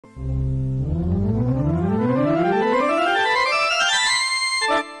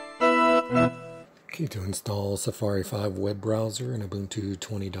To install Safari 5 web browser in Ubuntu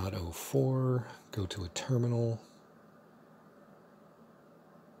 20.04, go to a terminal,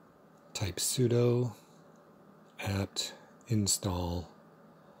 type sudo apt install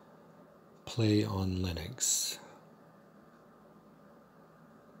play on Linux.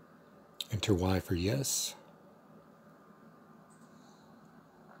 Enter Y for yes.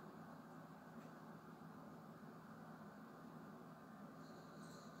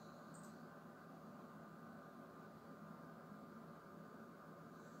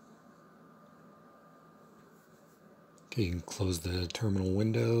 Okay, you can close the terminal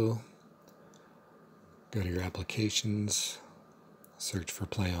window, go to your applications, search for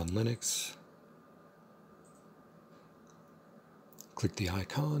Play on Linux, click the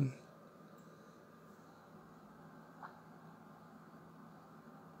icon,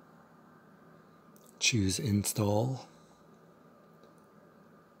 choose Install,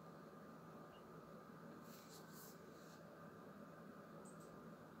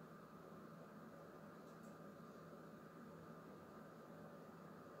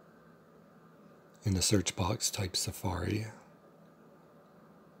 in the search box type Safari,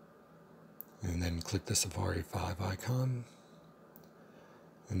 and then click the Safari 5 icon,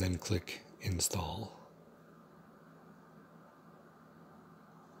 and then click Install.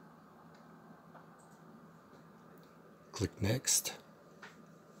 Click Next.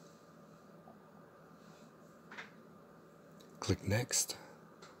 Click Next.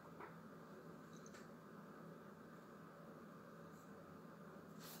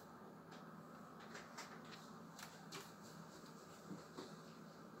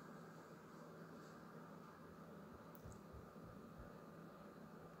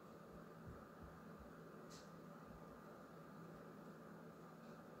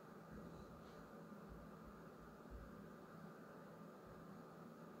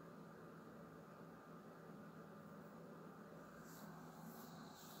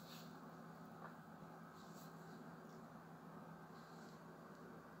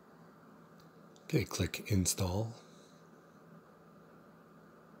 Okay, click Install.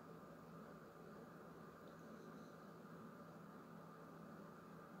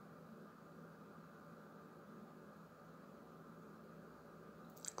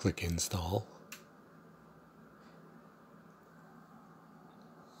 Click Install.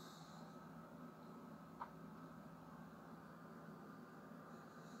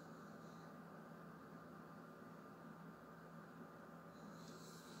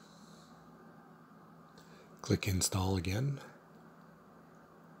 Click Install again.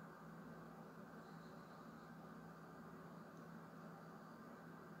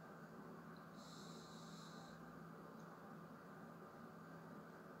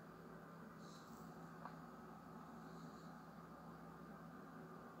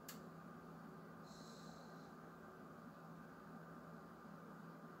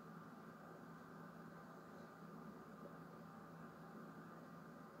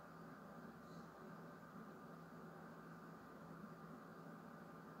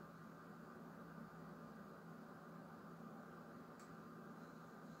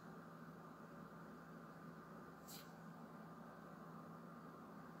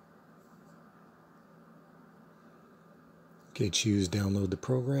 Okay, choose Download the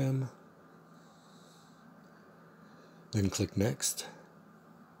program, then click Next.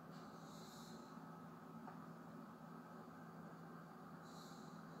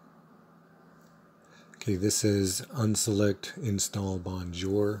 Okay, this is unselect install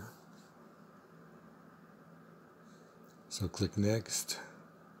Bonjour. So click Next.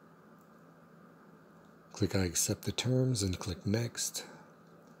 Click I accept the terms and click Next.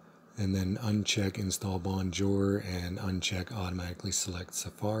 And then uncheck Install Bonjour and uncheck Automatically Select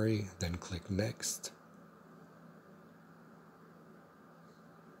Safari, then click Next.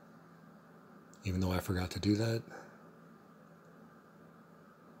 Even though I forgot to do that.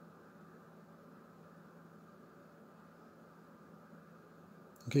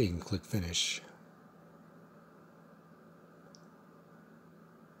 Okay, you can click Finish.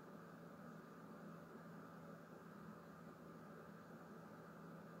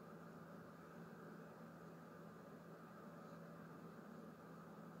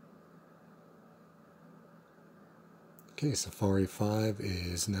 Okay, Safari 5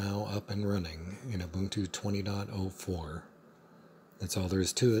 is now up and running in Ubuntu 20.04. That's all there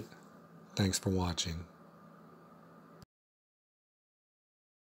is to it. Thanks for watching.